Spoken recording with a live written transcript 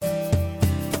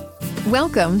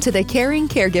Welcome to the Caring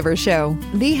Caregiver Show,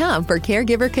 the hub for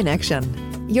caregiver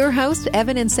connection. Your hosts,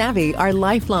 Evan and Savvy, are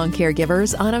lifelong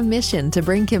caregivers on a mission to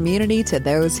bring community to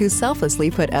those who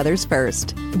selflessly put others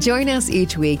first. Join us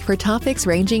each week for topics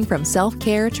ranging from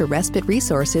self-care to respite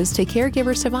resources to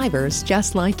caregiver survivors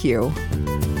just like you.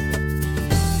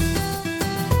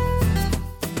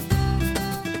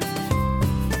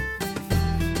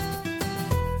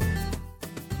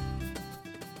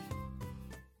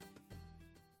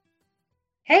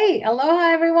 Hey,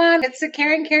 aloha everyone. It's the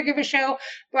Caring Caregiver Show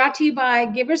brought to you by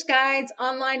Givers Guides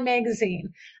Online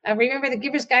Magazine. Remember, the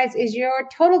Givers Guides is your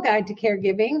total guide to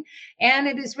caregiving, and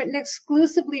it is written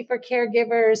exclusively for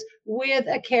caregivers with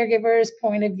a caregiver's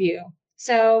point of view.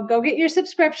 So go get your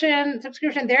subscription.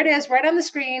 There it is right on the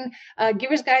screen,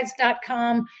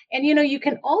 giversguides.com. And, you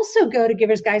can also go to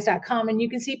giversguides.com and you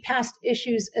can see past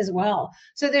issues as well.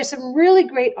 So there's some really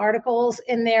great articles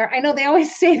in there. I know they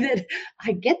always say that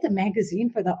I get the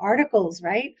magazine for the articles,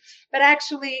 right? But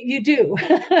actually you do.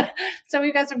 So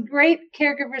we've got some great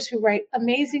caregivers who write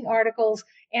amazing articles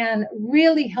and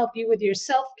really help you with your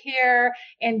self-care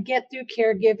and get through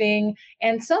caregiving.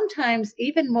 And sometimes,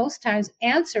 even most times,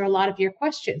 answer a lot of your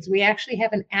questions. We actually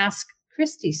have an Ask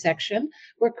Christy section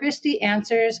where Christy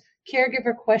answers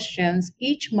caregiver questions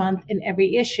each month in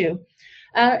every issue.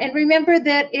 And remember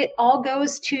that it all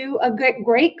goes to a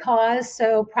great cause.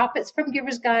 So profits from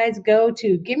Givers Guides go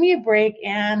to Give Me a Break.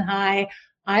 And hi,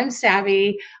 I'm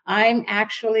Savvy. I'm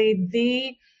actually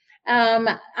the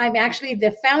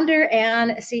founder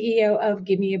and CEO of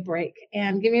Give Me a Break.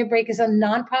 And Give Me a Break is a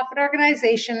nonprofit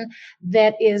organization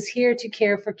that is here to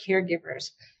care for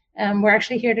caregivers. We're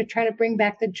actually here to try to bring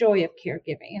back the joy of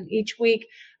caregiving. And each week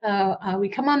we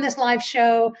come on this live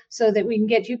show so that we can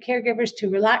get you caregivers to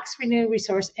relax, renew,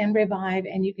 resource, and revive.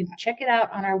 And you can check it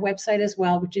out on our website as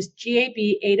well, which is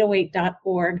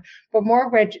gab808.org for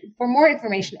more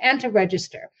information and to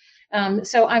register.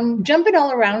 So I'm jumping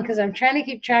all around because I'm trying to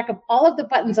keep track of all of the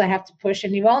buttons I have to push.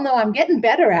 And you all know I'm getting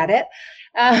better at it.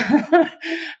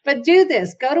 But do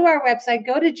this. Go to our website.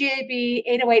 Go to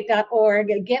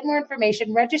gab808.org. Get more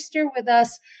information. Register with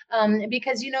us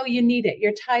because, you need it.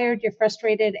 You're tired. You're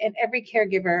frustrated. And every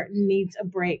caregiver needs a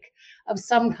break of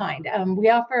some kind. We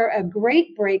offer a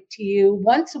great break to you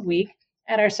once a week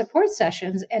at our support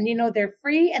sessions, and they're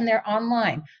free and they're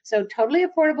online, so totally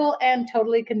affordable and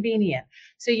totally convenient.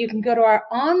 So you can go to our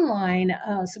online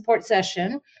support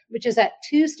session, which is at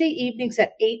Tuesday evenings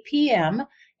at 8 p.m.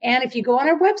 And if you go on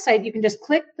our website, you can just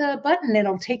click the button.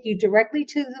 It'll take you directly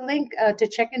to the link to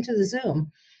check into the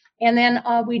Zoom. And then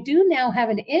we do now have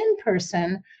an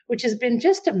in-person, which has been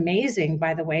just amazing,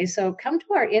 by the way. So come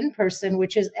to our in-person,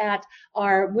 which is at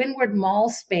our Windward Mall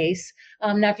space.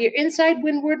 Now, if you're inside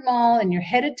Windward Mall and you're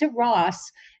headed to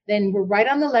Ross, then we're right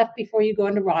on the left before you go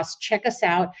into Ross. Check us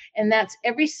out. And that's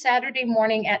every Saturday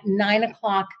morning at 9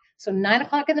 o'clock. So 9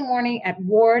 o'clock in the morning at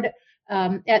Ward.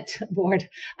 I'm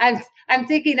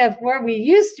thinking of where we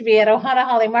used to be at Ohana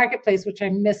Holly Marketplace, which I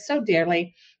miss so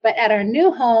dearly, but at our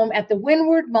new home at the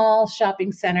Windward Mall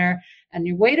Shopping Center. On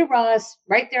your way to Ross,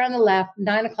 right there on the left,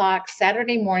 9 o'clock,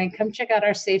 Saturday morning. Come check out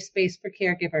our safe space for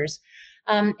caregivers.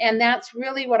 And that's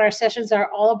really what our sessions are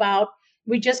all about.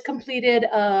 We just completed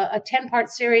a 10-part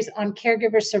series on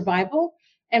caregiver survival,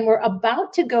 and we're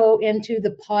about to go into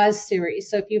the Pause series.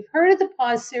 So if you've heard of the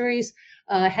Pause series,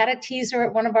 had a teaser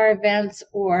at one of our events,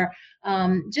 or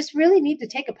just really need to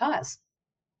take a pause,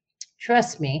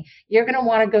 trust me, you're going to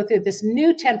want to go through this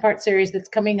new 10-part series that's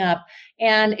coming up.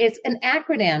 And it's an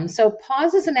acronym. So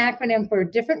PAUSE is an acronym for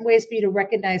different ways for you to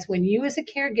recognize when you as a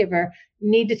caregiver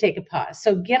need to take a pause.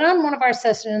 So get on one of our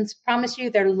sessions. Promise you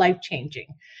they're life-changing.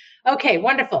 Okay,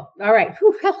 wonderful. All right,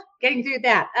 getting through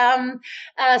that.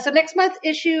 So next month's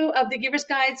issue of the Givers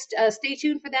Guides, stay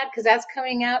tuned for that because that's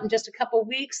coming out in just a couple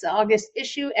weeks, the August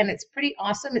issue, and it's pretty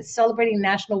awesome. It's celebrating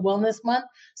National Wellness Month.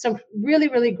 Some really,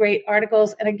 really great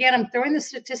articles. And again, I'm throwing the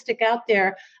statistic out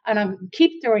there, and I'm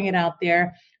keep throwing it out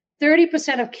there.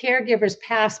 30% of caregivers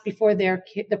pass before the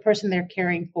person they're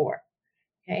caring for.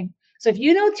 Okay, so if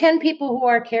you know 10 people who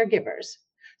are caregivers,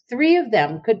 3 of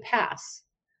them could pass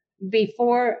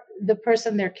before the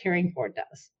person they're caring for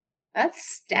does.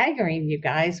 That's staggering, you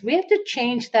guys. We have to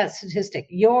change that statistic.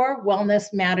 Your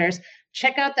wellness matters.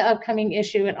 Check out the upcoming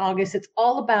issue in August. It's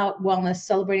all about wellness,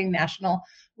 celebrating National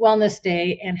Wellness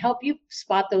Day, and help you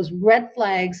spot those red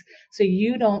flags so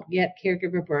you don't get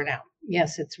caregiver burnout.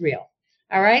 Yes, it's real.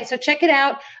 All right, so check it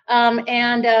out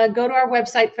and go to our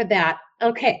website for that.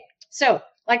 Okay, so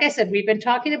like I said, we've been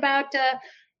talking about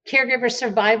caregiver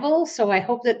survival. So I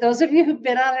hope that those of you who've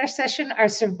been on our session are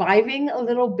surviving a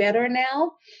little better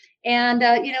now. And,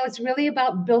 it's really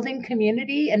about building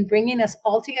community and bringing us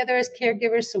all together as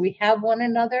caregivers so we have one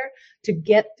another to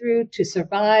get through, to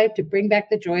survive, to bring back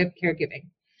the joy of caregiving.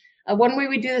 One way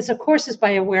we do this, of course, is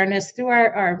by awareness through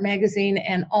our magazine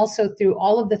and also through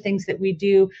all of the things that we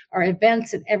do, our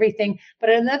events and everything. But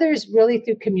another is really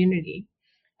through community.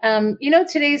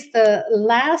 Today's the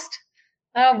last,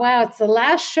 oh, wow, it's the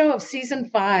last show of season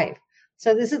 5.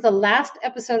 So this is the last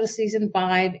episode of season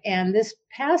 5. And this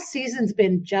past season's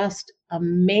been just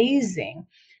amazing.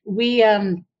 We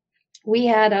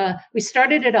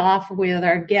started it off with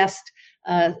our guest,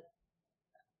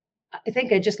 I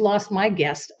think I just lost my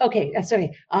guest. Okay,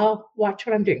 sorry. I'll watch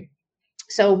what I'm doing.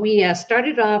 So we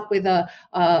started off with a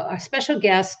special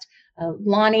guest,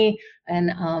 Lonnie,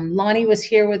 and Lonnie was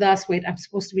here with us. Wait, I'm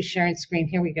supposed to be sharing screen.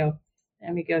 Here we go.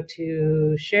 Let me go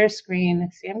to share screen.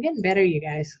 See, I'm getting better, you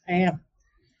guys. I am.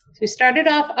 So we started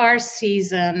off our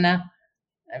season.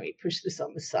 Let me push this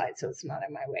on the side so it's not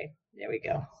in my way. There we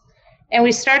go. And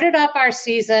we started off our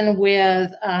season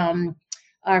with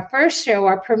our first show,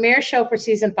 our premiere show for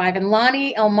season 5. And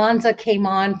Lonnie Almanza came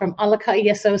on from Alakai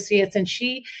Associates, and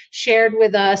she shared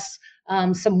with us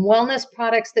some wellness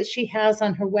products that she has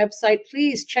on her website.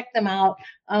 Please check them out.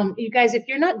 You guys, if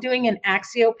you're not doing an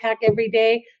Axio pack every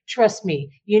day, trust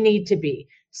me, you need to be.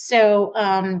 So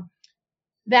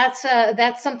that's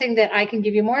something that I can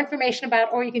give you more information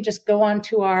about, or you can just go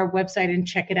onto our website and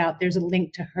check it out. There's a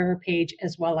link to her page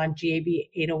as well on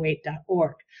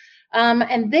gab808.org.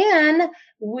 And then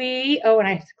and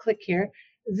I have to click here.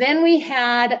 Then we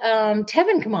had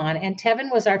Tevin come on, and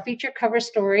Tevin was our feature cover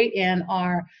story in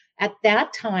our, at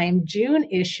that time, June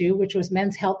issue, which was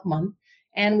Men's Health Month.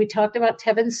 And we talked about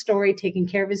Tevin's story, taking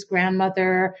care of his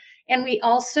grandmother. And we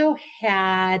also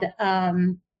had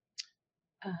the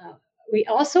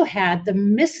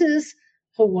Mrs.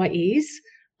 Hawaii's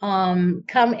come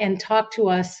and talk to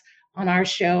us on our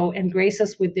show and grace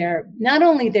us with not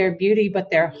only their beauty, but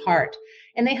their heart.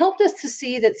 And they helped us to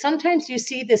see that sometimes you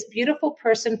see this beautiful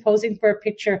person posing for a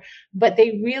picture, but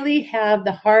they really have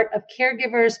the heart of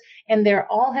caregivers, and they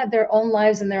all have their own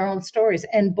lives and their own stories.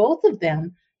 And both of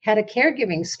them had a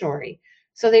caregiving story.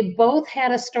 So they both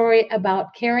had a story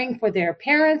about caring for their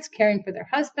parents, caring for their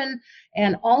husband,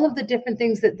 and all of the different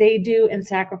things that they do and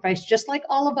sacrifice, just like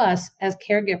all of us as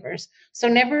caregivers. So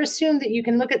never assume that you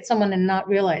can look at someone and not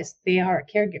realize they are a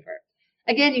caregiver.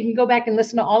 Again, you can go back and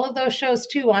listen to all of those shows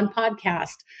too on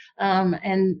podcast.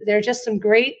 And there's just some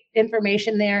great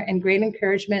information there and great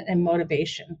encouragement and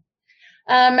motivation.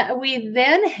 We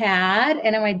then had,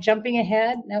 and am I jumping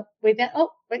ahead? No,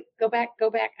 go back.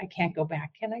 I can't go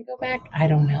back. Can I go back? I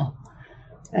don't know.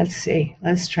 Let's see.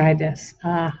 Let's try this.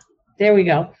 There we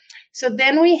go. So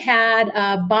then we had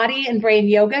Body and Brain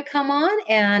Yoga come on,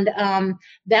 and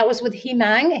that was with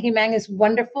Himang. Himang is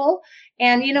wonderful.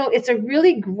 And, it's a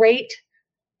really great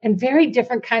and very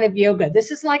different kind of yoga. This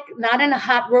is like not in a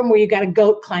hot room where you got a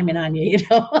goat climbing on you,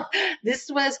 This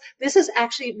is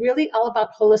actually really all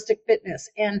about holistic fitness.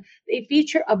 And they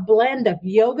feature a blend of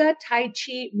yoga, Tai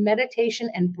Chi,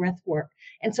 meditation, and breath work.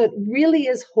 And so it really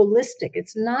is holistic.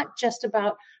 It's not just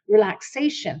about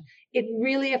relaxation. It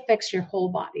really affects your whole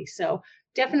body. So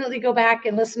definitely go back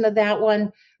and listen to that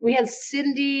one. We had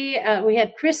we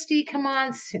had Christy come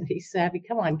on. Cindy Savvy,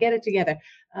 come on, get it together.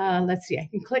 Let's see, I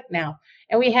can click now.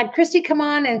 And we had Christy come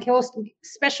on and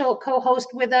special co-host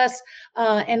with us.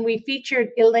 And we featured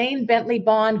Elaine Bentley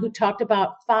Bond, who talked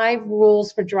about 5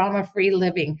 rules for drama-free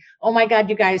living. Oh my God,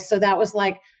 you guys. So that was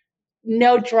like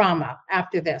no drama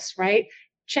after this, right?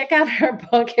 Check out her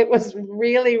book. It was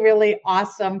really, really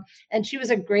awesome. And she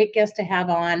was a great guest to have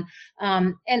on.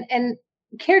 And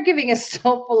caregiving is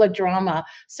so full of drama.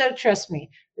 So trust me,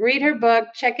 read her book,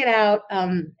 check it out,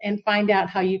 and find out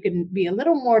how you can be a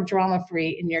little more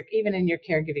drama-free even in your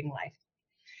caregiving life.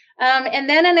 And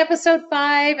then in episode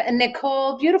 5,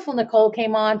 beautiful Nicole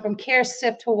came on from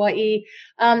CareSift Hawaii,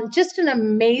 just an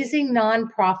amazing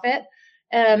nonprofit.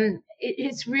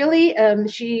 It's really,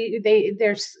 she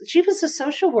was a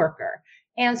social worker.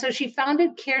 And so she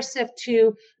founded CareSift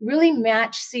to really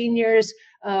match seniors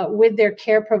with their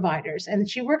care providers. And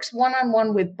she works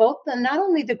one-on-one with both not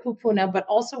only the kupuna, but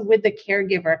also with the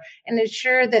caregiver, and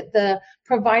ensure that the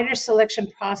provider selection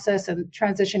process and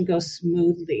transition goes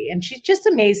smoothly. And she's just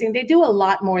amazing. They do a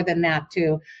lot more than that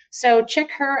too. So check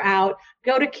her out.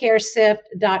 Go to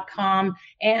caresift.com,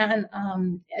 and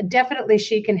definitely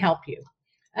she can help you.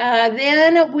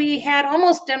 Then we had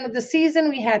almost done with the season.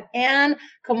 We had Ann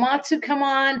Komatsu come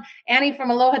on. Annie from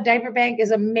Aloha Diaper Bank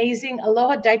is amazing.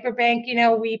 Aloha Diaper Bank,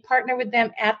 we partner with them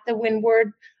at the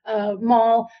Windward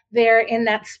Mall there in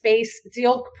that space. It's the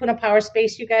old Kapuna Power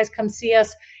space. You guys come see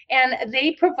us. And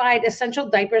they provide essential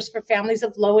diapers for families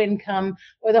of low income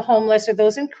or the homeless or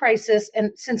those in crisis.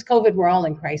 And since COVID, we're all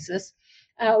in crisis.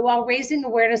 While raising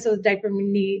awareness of the diaper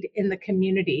need in the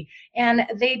community. And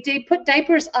they put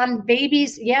diapers on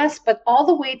babies, yes, but all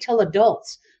the way till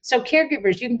adults. So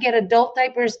caregivers, you can get adult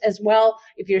diapers as well.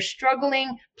 If you're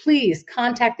struggling, please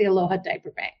contact the Aloha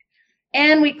Diaper Bank.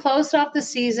 And we closed off the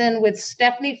season with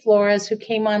Stephanie Flores, who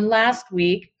came on last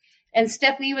week. And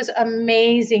Stephanie was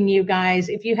amazing, you guys.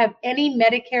 If you have any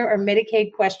Medicare or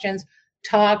Medicaid questions,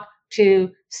 talk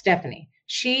to Stephanie.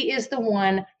 She is the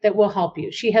one that will help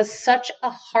you. She has such a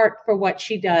heart for what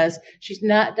she does.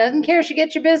 Doesn't care if she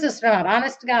gets your business or not.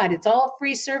 Honest to God, it's all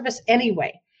free service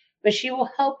anyway. But she will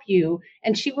help you,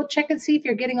 and she will check and see if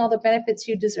you're getting all the benefits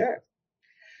you deserve.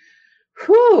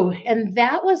 Whew, and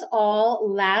that was all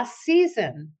last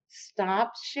season.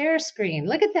 Stop share screen.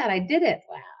 Look at that. I did it.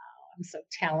 Wow. I'm so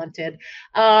talented.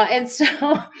 And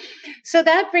so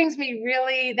that brings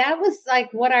me that was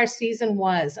like what our season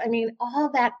was. I mean, all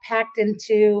that packed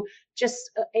into just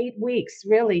 8 weeks,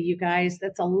 really, you guys.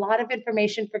 That's a lot of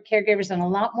information for caregivers and a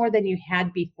lot more than you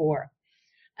had before.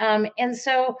 And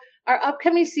so our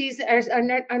upcoming season,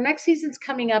 our next season's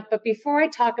coming up. But before I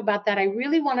talk about that, I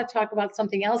really want to talk about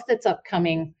something else that's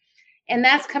upcoming. And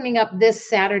that's coming up this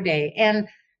Saturday. And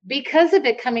because of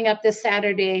it coming up this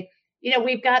Saturday,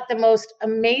 we've got the most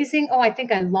amazing, I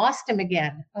think I lost him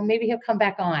again. Oh, maybe he'll come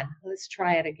back on. Let's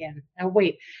try it again. Now,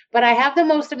 wait. But I have the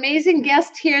most amazing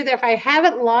guest here that if I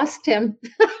haven't lost him,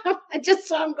 I just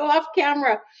saw him go off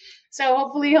camera. So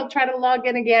hopefully he'll try to log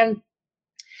in again.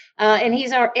 And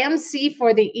he's our MC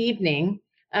for the evening.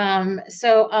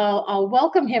 So I'll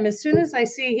welcome him as soon as I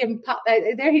see him pop.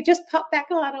 There, he just popped back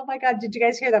on. Oh, my God. Did you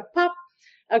guys hear the pop?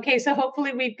 Okay, so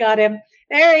hopefully we've got him.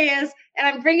 There he is. And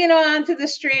I'm bringing him on to the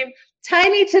stream.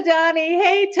 Tiny Tadani.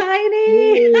 Hey, Tiny.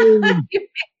 Hey,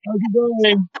 how's it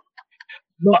going?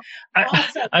 No,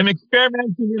 Awesome. I'm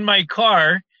experimenting in my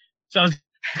car. Sounds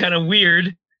kind of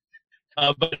weird,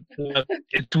 but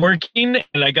it's working,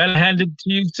 and I got to hand it to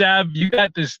you, Sav. You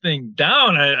got this thing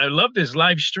down. I love this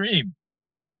live stream.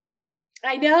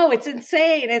 I know, it's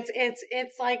insane.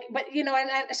 It's like, but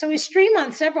so we stream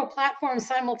on several platforms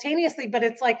simultaneously, but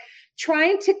it's like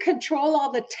trying to control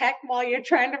all the tech while you're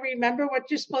trying to remember what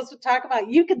you're supposed to talk about.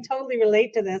 You can totally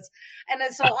relate to this. And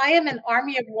so I am an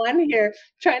army of one here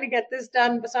trying to get this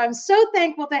done. So I'm so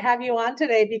thankful to have you on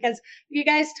today because you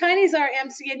guys, Tiny's our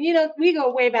MC, and we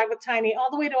go way back with Tiny all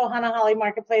the way to Ohana Holly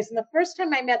Marketplace. And the first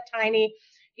time I met Tiny,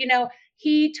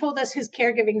 he told us his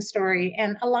caregiving story.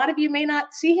 And a lot of you may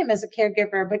not see him as a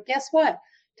caregiver, but guess what?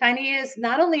 Tiny is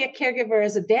not only a caregiver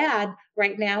as a dad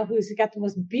right now, who's got the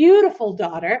most beautiful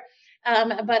daughter,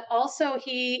 but also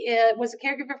he was a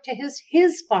caregiver to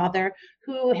his father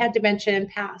who had dementia and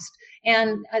passed.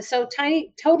 And so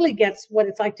Tiny totally gets what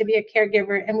it's like to be a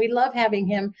caregiver. And we love having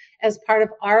him as part of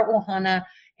our Ohana.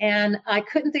 And I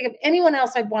couldn't think of anyone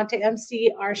else I'd want to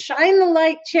MC our Shine the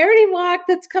Light charity walk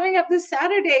that's coming up this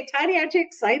Saturday. Tiny, aren't you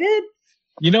excited?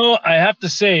 I have to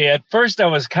say, at first I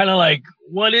was kind of like,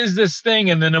 what is this thing?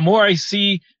 And then the more I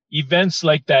see events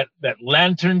like that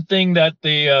lantern thing that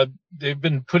they've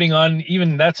been putting on,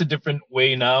 even that's a different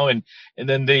way now. And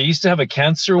then they used to have a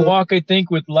cancer walk, I think,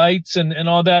 with lights and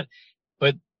all that.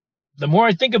 But the more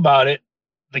I think about it,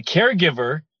 the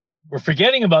caregiver, we're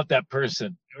forgetting about that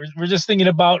person. We're just thinking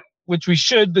about, which we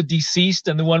should, the deceased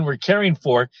and the one we're caring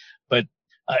for. But,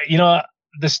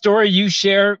 the story you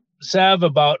share, Sav,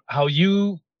 about how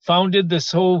you founded this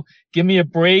whole Give Me a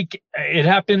Break, it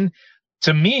happened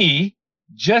to me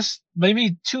just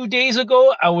maybe 2 days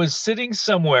ago. I was sitting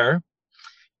somewhere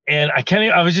and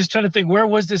I was just trying to think, where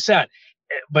was this at?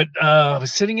 But I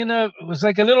was sitting it was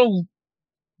like a little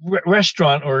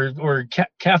restaurant or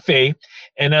cafe,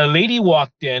 and a lady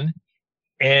walked in.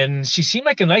 And she seemed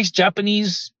like a nice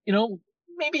Japanese,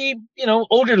 maybe,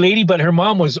 older lady, but her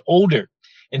mom was older.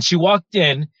 And she walked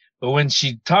in, but when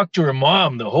she talked to her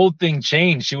mom, the whole thing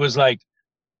changed. She was like,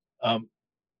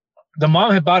 the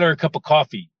mom had bought her a cup of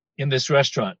coffee in this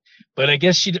restaurant, but I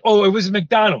guess it was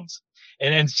McDonald's.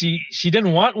 And she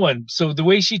didn't want one. So the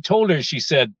way she told her, she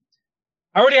said,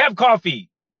 I already have coffee.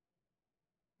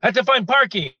 I had to find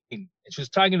parking. And she was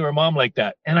talking to her mom like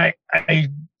that. And I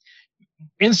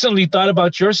instantly thought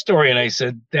about your story, and I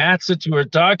said, that's what you were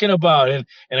talking about. And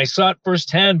I saw it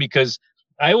firsthand because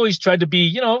I always tried to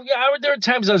be, there were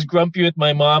times I was grumpy with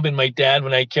my mom and my dad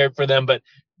when I cared for them, but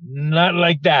not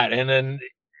like that. And then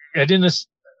I didn't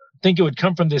think it would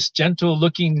come from this gentle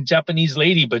looking Japanese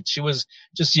lady, but she was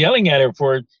just yelling at her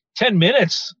for 10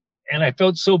 minutes. And I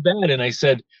felt so bad. And I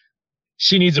said,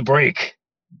 she needs a break.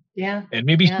 Yeah. And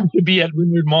maybe she should be at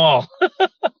Windward Mall.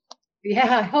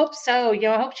 Yeah, I hope so.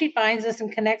 I hope she finds us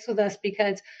and connects with us,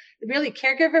 because really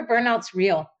caregiver burnout's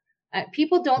real.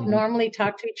 People don't Mhm. normally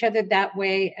talk to each other that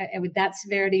way, with that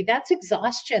severity. That's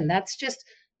exhaustion. That's just,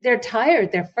 they're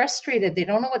tired, they're frustrated, they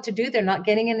don't know what to do, they're not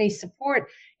getting any support.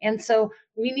 And so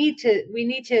we need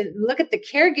to look at the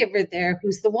caregiver there,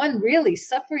 who's the one really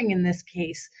suffering in this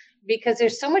case, because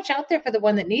there's so much out there for the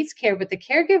one that needs care, but the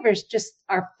caregivers just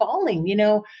are falling.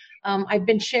 I've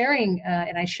been sharing,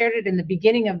 and I shared it in the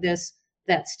beginning of this,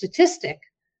 that statistic: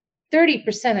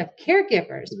 30% of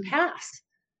caregivers pass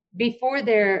before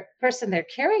their person they're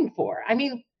caring for. I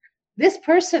mean, this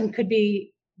person could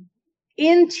be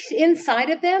inside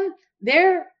of them,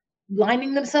 they're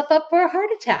lining themselves up for a heart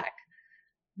attack.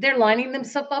 They're lining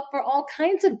themselves up for all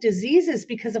kinds of diseases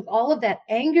because of all of that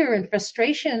anger and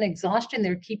frustration and exhaustion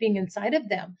they're keeping inside of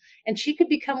them. And she could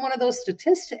become one of those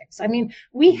statistics. I mean,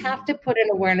 we have to put an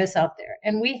awareness out there,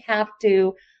 and we have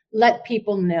to let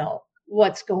people know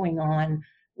what's going on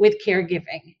with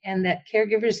caregiving, and that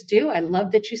caregivers do. I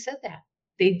love that you said that.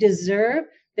 They deserve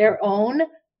their own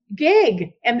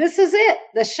gig. And this is it,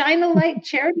 the Shine a Light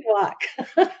charity walk.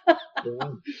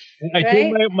 Yeah. I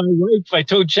told Right? my wife, I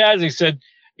told Chaz, I said,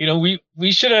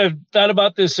 we should have thought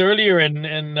about this earlier and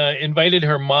invited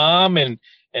her mom and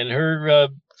her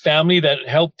family that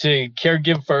helped to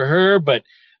caregive for her. But,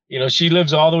 she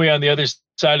lives all the way on the other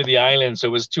side of the island, so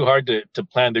it was too hard to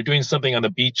plan. They're doing something on the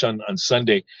beach on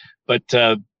Sunday. But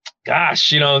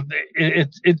gosh,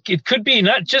 it could be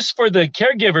not just for the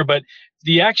caregiver, but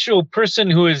the actual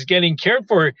person who is getting cared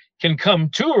for can come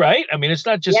too, right? I mean, it's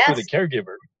not just for the Yes.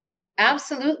 caregiver.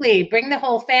 Absolutely. Bring the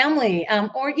whole family.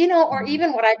 Or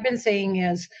even what I've been saying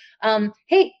is,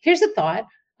 hey, here's a thought.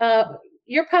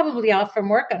 You're probably off from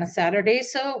work on a Saturday,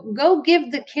 so go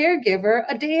give the caregiver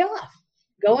a day off.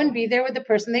 Go and be there with the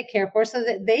person they care for so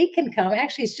that they can come.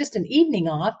 Actually, it's just an evening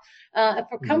off.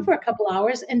 Come for a couple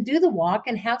hours and do the walk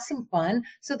and have some fun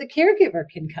so the caregiver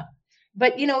can come.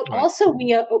 But, Right. also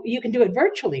you can do it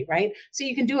virtually, right? So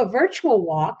you can do a virtual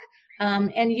walk,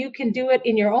 and you can do it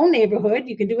in your own neighborhood.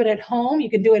 You can do it at home. You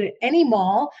can do it at any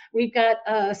mall. We've got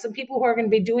some people who are going to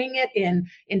be doing it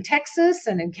in Texas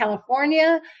and in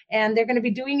California, and they're going to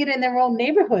be doing it in their own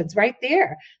neighborhoods right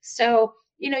there. So,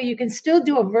 you can still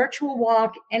do a virtual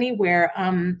walk anywhere.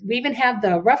 We even have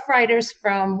the Rough Riders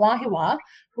from Wahiawa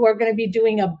who are going to be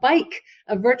doing a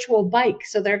virtual bike.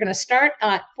 So they're going to start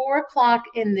at 4 o'clock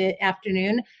in the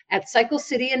afternoon at Cycle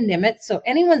City in Nimitz. So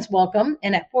anyone's welcome.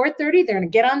 And at 4:30, they're going to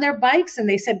get on their bikes, and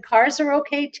they said cars are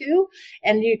okay too.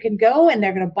 And you can go, and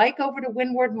they're going to bike over to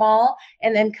Windward Mall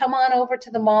and then come on over to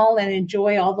the mall and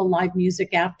enjoy all the live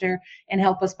music after and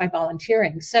help us by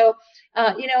volunteering. So,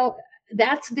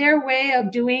 that's their way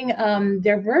of doing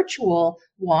their virtual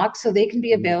walk, so they can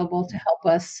be available to help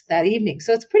us that evening.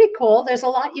 So it's pretty cool. There's a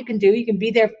lot you can do. You can be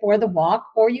there for the walk,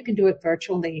 or you can do it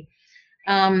virtually.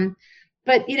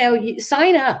 But you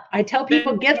sign up. I tell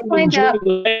people, get signed up.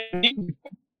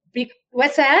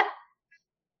 What's that?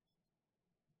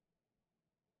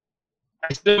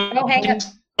 Oh, hang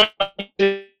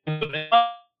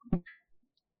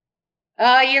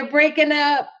on. You're breaking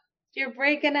up. You're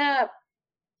breaking up.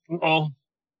 Oh,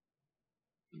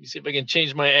 let me see if I can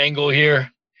change my angle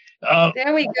here.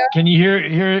 There we go. Can you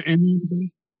hear?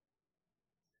 Can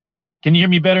you hear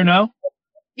me better now?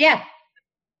 Yeah.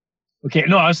 Okay.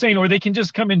 No, I was saying, or they can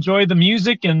just come enjoy the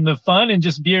music and the fun and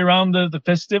just be around the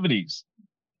festivities.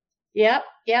 Yep.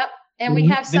 And we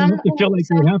have some. They don't have to feel like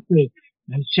they have to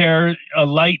share a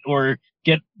light or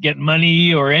get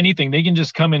money or anything. They can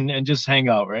just come and just hang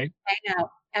out, right? Hang out.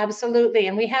 Absolutely.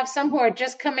 And we have some who are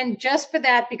just coming just for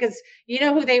that, because you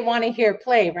know who they want to hear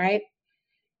play, right?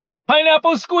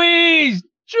 Pineapple Squeeze!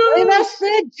 Juice! That's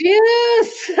the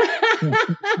juice!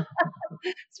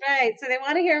 That's right. So they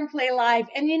want to hear him play live.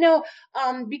 And,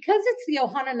 because it's the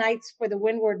Ohana Nights for the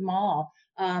Windward Mall,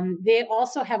 they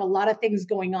also have a lot of things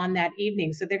going on that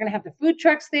evening. So they're going to have the food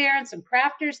trucks there and some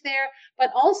crafters there,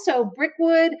 but also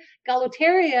Brickwood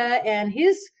Galutaria and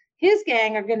his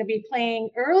gang are going to be playing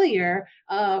earlier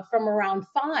from around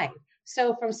 5.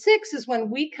 So from 6 is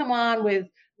when we come on with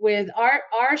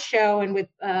our show, and with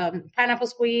Pineapple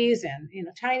Squeeze and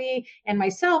Tiny and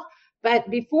myself. But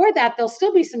before that, there'll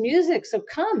still be some music. So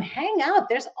come hang out.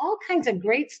 There's all kinds of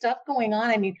great stuff going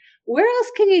on. I mean, where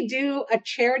else can you do a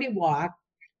charity walk,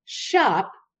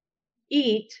 shop,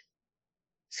 eat,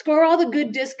 score all the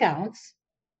good discounts,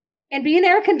 and be in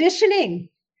air conditioning?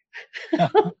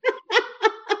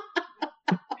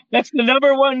 That's the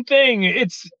number one thing.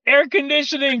 It's air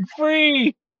conditioning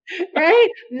free. Right?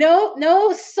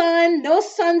 No sun, no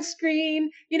sunscreen.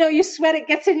 You sweat, it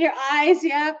gets in your eyes.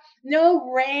 Yeah. No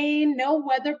rain, no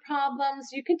weather problems.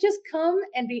 You can just come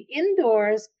and be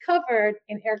indoors covered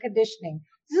in air conditioning.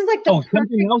 This is like the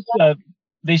Something perfect. else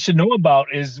they should know about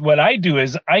is what I do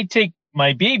is I take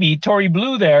my baby, Tori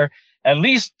Blue, there at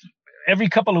least every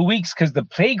couple of weeks because the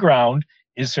playground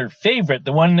is her favorite.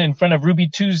 The one in front of Ruby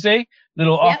Tuesday,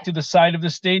 little off to the side of the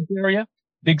stage area,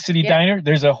 Big City Diner.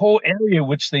 There's a whole area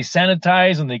which they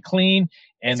sanitize and they clean,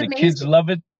 and the kids love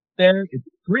it there. It's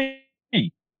free.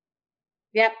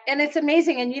 Yep. And it's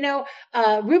amazing. And,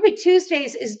 Ruby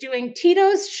Tuesdays is doing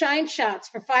Tito's Shine Shots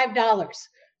for $5.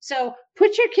 So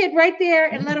put your kid right there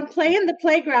and let them play in the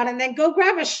playground and then go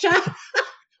grab a shot.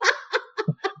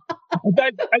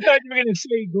 I thought you were going to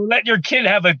say, go let your kid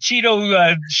have a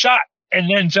Cheeto shot and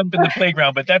then jump in the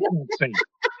playground, but that's not safe.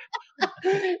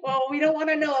 Well, we don't want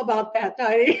to know about that,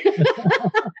 Tiny. We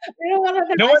don't want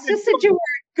to know. I just said you were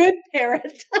a good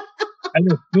parent. I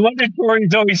know. No wonder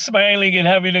Tori's always smiling and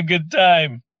having a good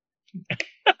time.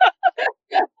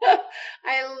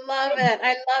 I love it. I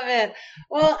love it.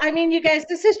 Well, I mean, you guys,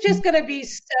 this is just going to be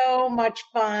so much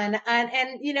fun.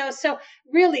 And so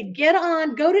really go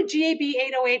to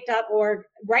gab808.org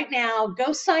right now,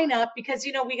 go sign up because,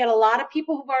 we got a lot of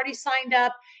people who've already signed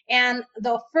up and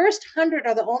the first 100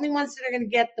 are the only ones that are going to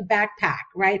get the backpack,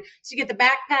 right? So you get the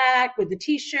backpack with the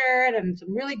t-shirt and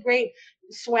some really great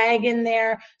swag in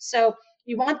there. So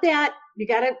you want that, you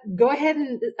got to go ahead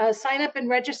and sign up and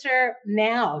register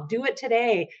now. Do it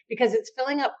today because it's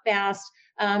filling up fast.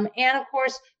 And of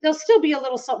course, there'll still be a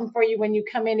little something for you when you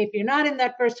come in if you're not in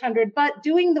that first 100, but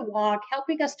doing the walk,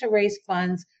 helping us to raise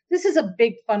funds. This is a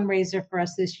big fundraiser for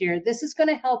us this year. This is going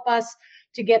to help us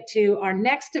to get to our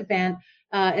next event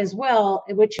as well,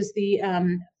 which is the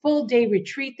full day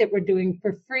retreat that we're doing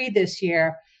for free this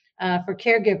year for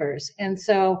caregivers. And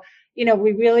so,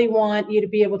 we really want you to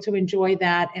be able to enjoy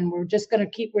that. And we're just going to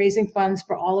keep raising funds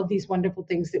for all of these wonderful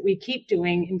things that we keep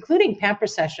doing, including pamper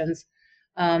sessions.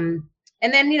 And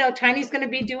then, Tiny's going to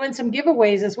be doing some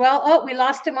giveaways as well. Oh, we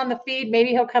lost him on the feed.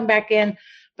 Maybe he'll come back in.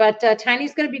 But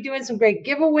Tiny's going to be doing some great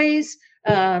giveaways.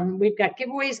 We've got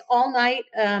giveaways all night.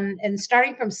 And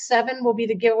starting from 7 will be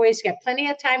the giveaways. You got plenty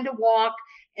of time to walk.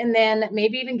 And then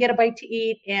maybe even get a bite to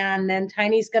eat. And then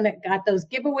Tiny's got those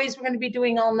giveaways we're going to be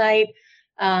doing all night.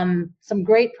 Some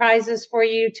great prizes for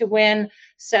you to win.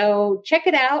 So check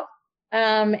it out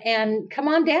and come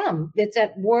on down. It's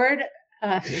at Ward.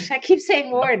 I keep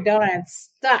saying Ward, don't I? I'm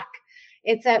stuck.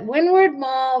 It's at Windward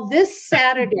Mall this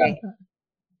Saturday.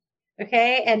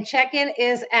 Okay. And check-in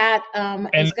is at,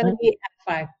 it's going to be at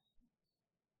 5.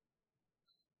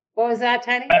 What was that,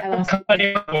 Tiny? I lost it.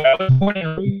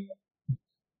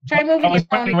 Try moving your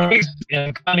phone.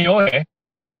 In Kaneohe.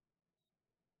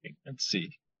 Let's see.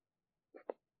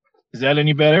 Is that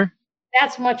any better?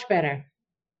 That's much better.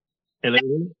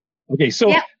 Okay,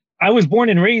 so I was born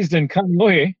and raised in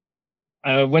Kaneohe.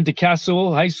 I went to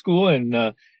Castle High School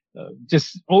and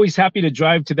just always happy to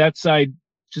drive to that side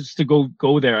just to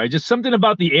go there. Something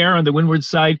about the air on the windward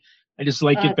side. I just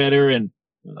like it better. And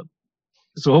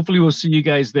so hopefully we'll see you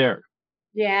guys there.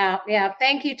 Yeah.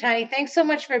 Thank you, Tiny. Thanks so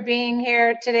much for being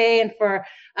here today and for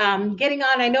getting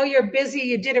on. I know you're busy.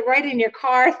 You did it right in your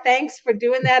car. Thanks for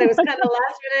doing that. It was kind of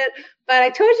last minute, but I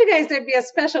told you guys there'd be a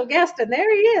special guest, and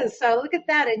there he is. So look at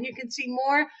that, and you can see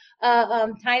more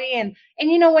Tiny. And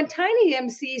when Tiny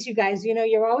MCs, you guys,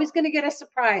 you're always going to get a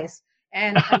surprise.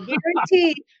 And I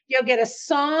guarantee you'll get a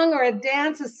song or a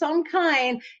dance of some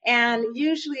kind. And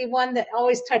usually one that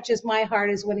always touches my heart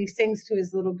is when he sings to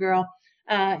his little girl.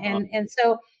 And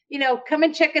so, come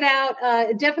and check it out.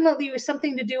 Definitely was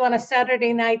something to do on a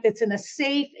Saturday night that's in a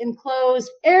safe, enclosed,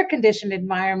 air-conditioned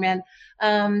environment.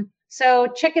 So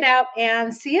check it out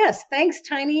and see us. Thanks,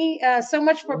 Tiny, so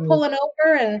much for pulling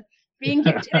over and being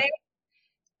here today.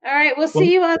 All right, we'll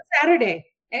see you on Saturday.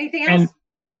 Anything else?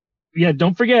 And,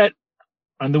 don't forget,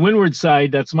 on the windward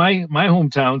side, that's my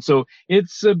hometown. So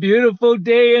it's a beautiful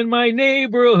day in my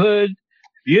neighborhood,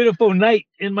 beautiful night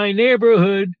in my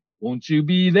neighborhood. Won't you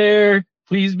be there?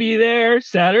 Please be there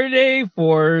Saturday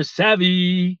for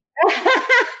Savvy.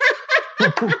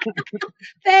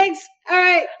 Thanks. All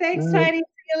right. Thanks, Tiny. See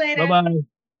you later. Bye-bye.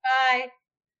 Bye.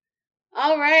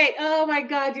 All right. Oh, my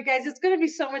God, you guys. It's going to be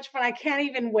so much fun. I can't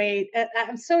even wait.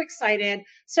 I'm so excited.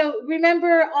 So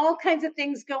remember, all kinds of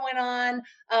things going on.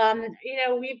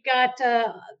 We've got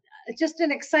just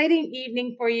an exciting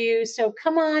evening for you. So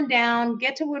come on down,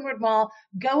 get to Windward Mall,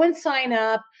 go and sign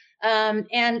up. And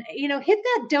hit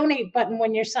that donate button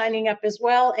when you're signing up as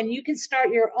well. And you can start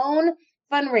your own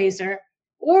fundraiser,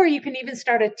 or you can even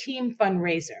start a team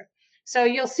fundraiser. So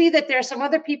you'll see that there are some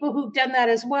other people who've done that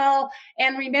as well.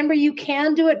 And remember, you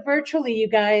can do it virtually, you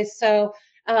guys. So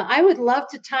I would love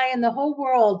to tie in the whole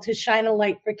world to shine a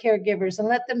light for caregivers and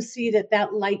let them see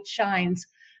that light shines,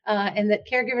 and that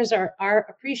caregivers are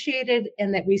appreciated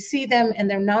and that we see them and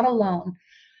they're not alone.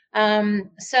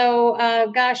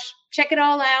 Gosh, check it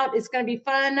all out. It's going to be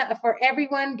fun for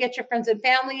everyone. Get your friends and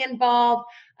family involved,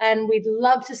 and we'd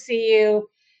love to see you.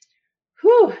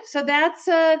 Whew. So that's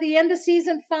the end of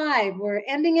season 5. We're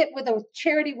ending it with a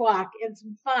charity walk. It's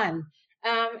fun.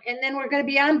 And then we're going to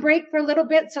be on break for a little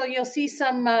bit. So you'll see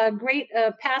some great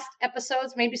past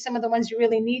episodes, maybe some of the ones you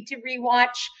really need to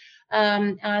rewatch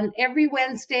on every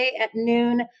Wednesday at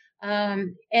noon.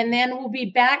 And then we'll be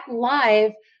back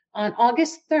live on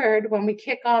August 3rd when we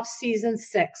kick off season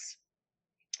 6.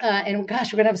 And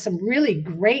gosh, we're going to have some really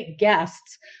great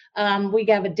guests. We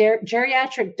have a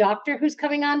geriatric doctor who's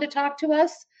coming on to talk to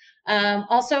us.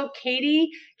 Also,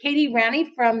 Katie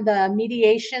Rani from the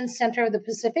Mediation Center of the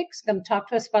Pacific is going to talk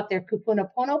to us about their Kupuna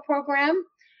Pono program.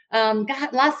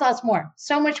 God, lots more,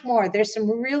 so much more. There's some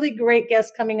really great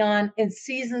guests coming on in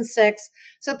season 6.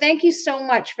 So thank you so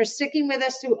much for sticking with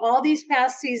us through all these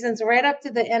past seasons, right up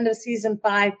to the end of season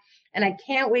 5. And I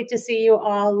can't wait to see you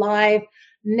all live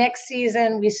next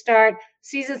season. We start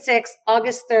season 6,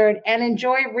 August 3rd, and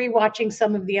enjoy rewatching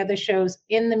some of the other shows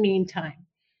in the meantime.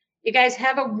 You guys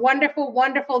have a wonderful,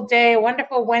 wonderful day, a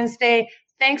wonderful Wednesday.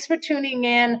 Thanks for tuning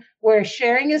in. Where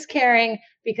sharing is caring,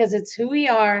 because it's who we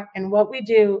are and what we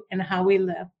do and how we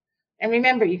live. And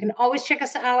remember, you can always check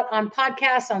us out on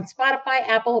podcasts, on Spotify,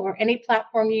 Apple, or any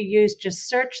platform you use. Just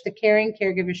search The Caring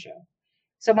Caregiver Show.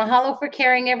 So mahalo for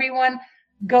caring, everyone.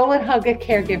 Go and hug a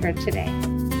caregiver today.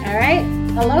 All right.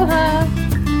 Aloha.